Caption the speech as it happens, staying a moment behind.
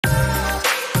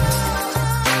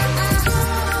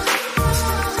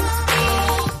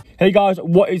Hey guys,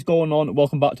 what is going on?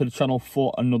 Welcome back to the channel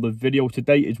for another video.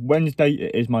 Today is Wednesday,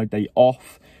 it is my day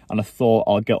off, and I thought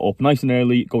I'll get up nice and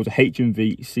early, go to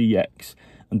HMV, CEX,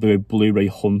 and do a Blu-ray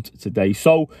hunt today.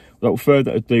 So, without further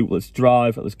ado, let's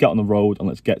drive, let's get on the road, and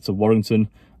let's get to Warrington,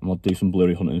 and we'll do some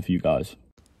Blu-ray hunting for you guys.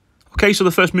 Okay, so the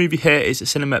first movie here is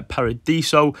Cinema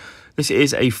Paradiso. This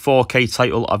is a 4K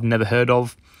title I've never heard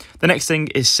of. The next thing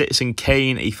is Citizen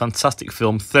Kane, a fantastic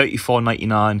film,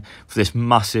 $34.99 for this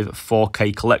massive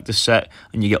 4K collector set,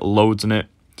 and you get loads in it.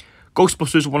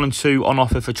 Ghostbusters 1 and 2 on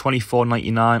offer for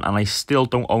 $24.99, and I still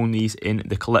don't own these in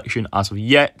the collection as of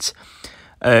yet.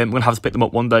 I'm going to have to pick them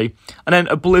up one day. And then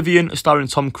Oblivion, starring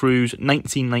Tom Cruise,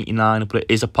 $19.99, but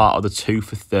it is a part of the 2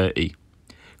 for $30.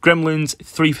 Gremlins,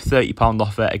 3 for £30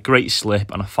 offer, a great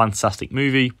slip and a fantastic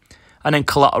movie. And then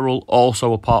Collateral,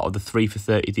 also a part of the 3 for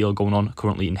 $30 deal going on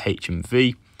currently in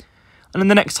HMV. And then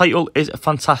the next title is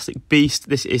Fantastic Beast.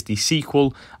 This is the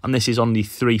sequel, and this is on the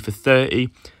 3 for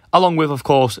 $30, along with, of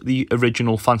course, the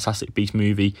original Fantastic Beast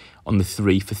movie on the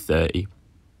 3 for $30.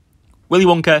 Willy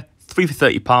Wonka, 3 for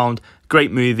 £30,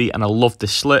 great movie, and I love the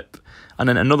slip. And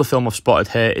then another film I've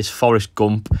spotted here is Forrest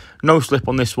Gump. No slip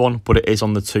on this one, but it is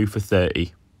on the 2 for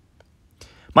 $30.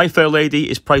 My Fair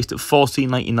Lady is priced at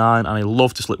 $14.99, and I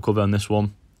love the slipcover on this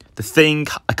one. The Thing,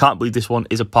 I can't believe this one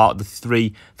is a part of the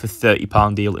 3 for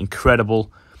 £30 deal,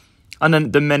 incredible. And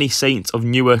then The Many Saints of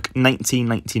Newark,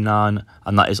 $19.99,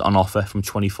 and that is on offer from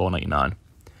 $24.99.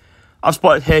 I've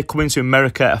spotted here Coming to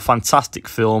America, a fantastic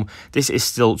film. This is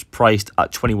still priced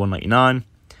at $21.99.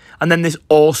 And then this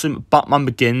awesome Batman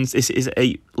Begins. This is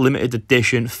a limited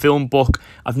edition film book.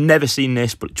 I've never seen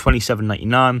this, but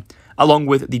 $27.99. Along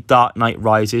with The Dark Knight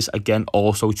Rises, again,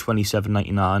 also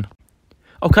 $27.99.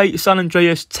 Okay, San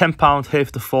Andreas, £10 here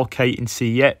for the 4K in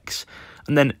CEX.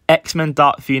 And then X-Men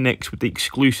Dark Phoenix with the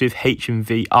exclusive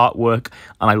HMV artwork.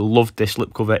 And I love this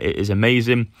slipcover, it is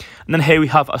amazing. And then here we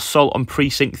have Assault on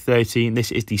Precinct 13.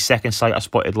 This is the second site I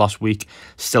spotted last week,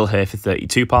 still here for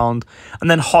 £32. And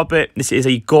then Hobbit, this is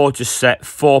a gorgeous set,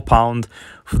 £4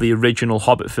 for the original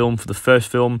Hobbit film, for the first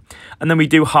film. And then we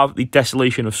do have The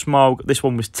Desolation of Smaug. This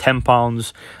one was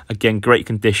 £10. Again, great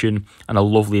condition and a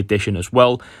lovely addition as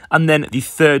well. And then the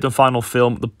third and final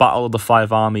film, The Battle of the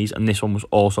Five Armies, and this one was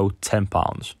also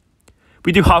 £10.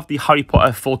 We do have the Harry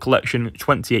Potter full collection,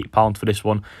 £28 for this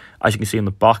one, as you can see on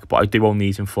the back, but I do own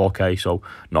these in 4K, so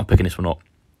not picking this one up.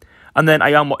 And then I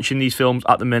am watching these films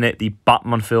at the minute, the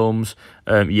Batman films.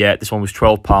 Yeah, this one was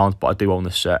 £12, but I do own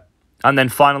this set. And then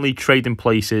finally, Trading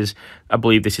Places. I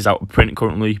believe this is out of print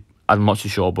currently. I'm not too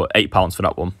sure, but £8 for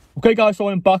that one. Okay, guys, so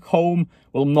I'm back home.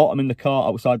 Well, I'm not. I'm in the car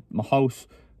outside my house.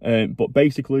 But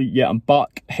basically, yeah, I'm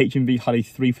back. HMV had a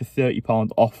 3 for £30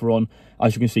 offer on.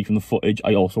 As you can see from the footage,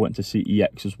 I also went to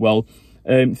CEX as well.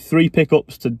 3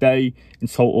 pickups today in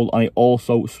total. And I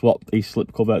also swapped a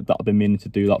slipcover that I've been meaning to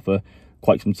do that for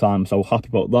quite some time. So happy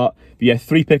about that. But yeah,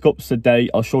 3 pickups today.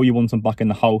 I'll show you once I'm back in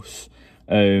the house.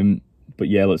 But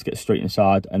yeah, let's get straight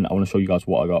inside and I want to show you guys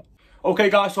what I got.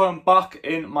 Okay guys, so I'm back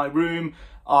in my room.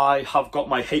 I have got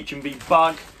my HMV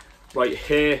bag right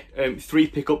here. 3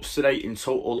 pickups today in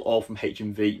total, all from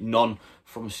HMV, none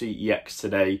from CEX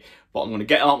today. But I'm going to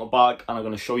get out my bag and I'm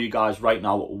going to show you guys right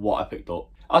now what I picked up.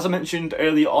 As I mentioned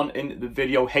earlier on in the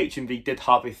video, HMV did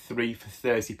have a 3 for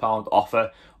 £30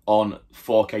 offer on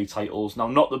 4K titles. Now,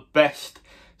 not the best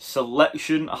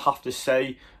selection, I have to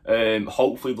say.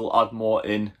 Hopefully they'll add more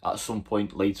in at some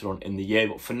point later on in the year,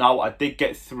 but for now I did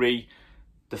get 3.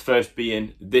 The first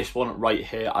being this one right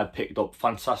here. I picked up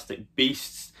Fantastic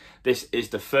Beasts. This is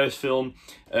the first film.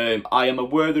 I am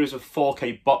aware there is a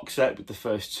 4K box set with the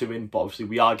first 2 in, but obviously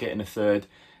we are getting a third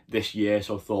this year,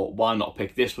 so I thought why not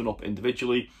pick this one up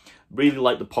individually. Really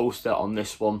like the poster on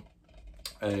this one.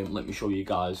 Let me show you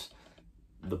guys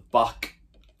the back,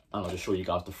 and I'll just show you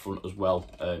guys the front as well,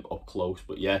 up close.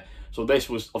 But yeah, so this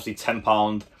was obviously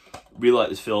 £10. Really like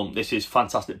this film. This is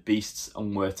Fantastic Beasts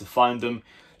and Where to Find Them.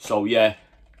 So yeah,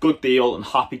 good deal, and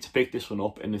happy to pick this one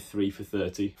up in the 3 for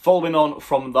 £30. Following on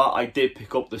from that, I did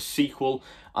pick up the sequel,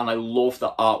 and I love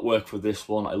the artwork for this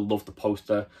one. I love the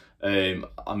poster.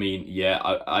 I mean, yeah,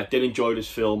 I did enjoy this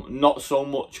film. Not so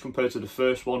much compared to the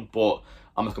first one, but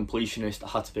I'm a completionist. I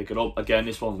had to pick it up. Again,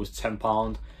 this one was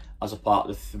 £10. as a part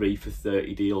of the 3 for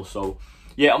 £30 deal. So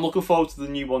yeah, I'm looking forward to the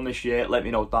new one this year. Let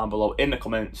me know down below in the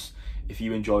comments if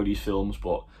you enjoy these films,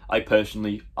 but I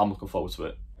personally am looking forward to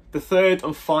it. The third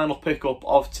and final pickup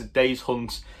of today's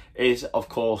hunt is, of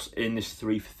course, in this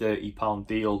 3 for £30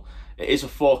 deal. It is a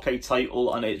 4K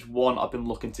title, and it's one I've been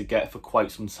looking to get for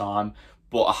quite some time,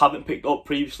 but I haven't picked up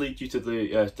previously due to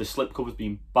the slipcovers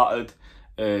being battered,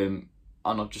 and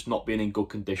I've just not been in good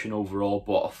condition overall.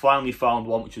 But I finally found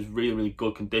one which is really, really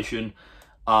good condition,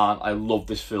 and I love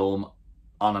this film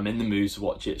and I'm in the mood to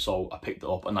watch it, so I picked it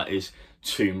up, and that is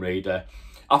Tomb Raider.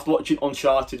 After watching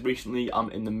Uncharted recently, I'm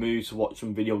in the mood to watch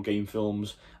some video game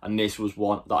films, and this was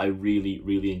one that I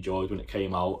really enjoyed when it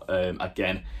came out.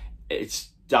 Again, it's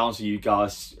down to you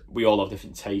guys. We all have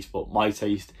different tastes, but my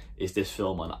taste is this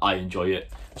film and I enjoy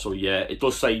it. So yeah, it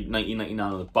does say 19.99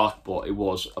 on the back, but it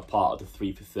was a part of the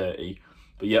 3 for $30.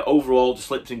 But yeah, overall, the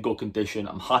slip's in good condition.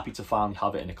 I'm happy to finally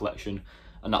have it in a collection,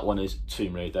 and that one is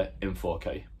Tomb Raider in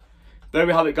 4K. There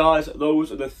we have it, guys.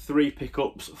 Those are the 3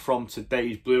 pickups from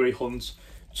today's Blu-ray hunt.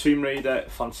 Tomb Raider,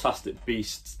 Fantastic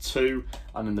Beasts 2,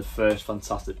 and then the first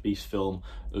Fantastic Beasts film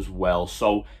as well.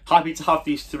 So happy to have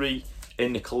these 3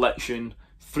 in the collection.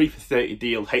 3 for $30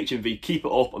 deal. HMV, keep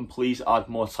it up, and please add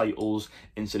more titles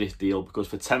into this deal, because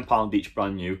for £10 each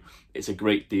brand new, it's a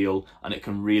great deal and it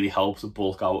can really help to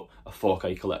bulk out a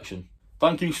 4K collection.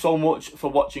 Thank you so much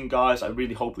for watching, guys. I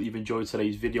really hope that you've enjoyed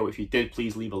today's video. If you did,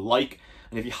 please leave a like.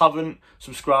 And if you haven't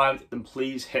subscribed, then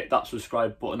please hit that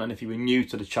subscribe button. And if you are new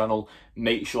to the channel,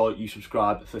 make sure you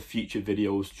subscribe for future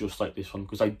videos just like this one,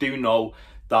 because I do know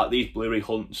that these Blu-ray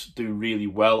hunts do really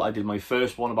well. I did my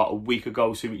first one about a week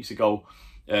ago, 2 weeks ago.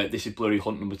 This is Blu-ray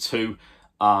hunt number 2.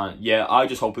 And yeah, I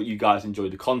just hope that you guys enjoy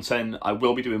the content. I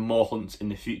will be doing more hunts in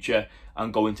the future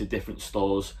and go into different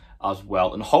stores as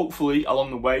well, and hopefully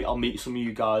along the way I'll meet some of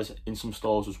you guys in some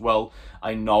stores as well.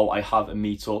 I know I have a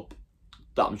meetup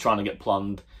that I'm trying to get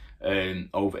planned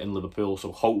over in Liverpool,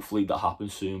 so hopefully that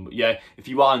happens soon. But yeah, if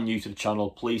you are new to the channel,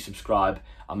 please subscribe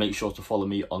and make sure to follow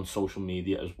me on social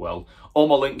media as well. All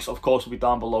my links, of course, will be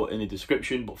down below in the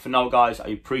description. But for now, guys, I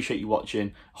appreciate you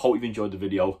watching. Hope you've enjoyed the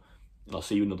video, and I'll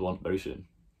see you in another one very soon.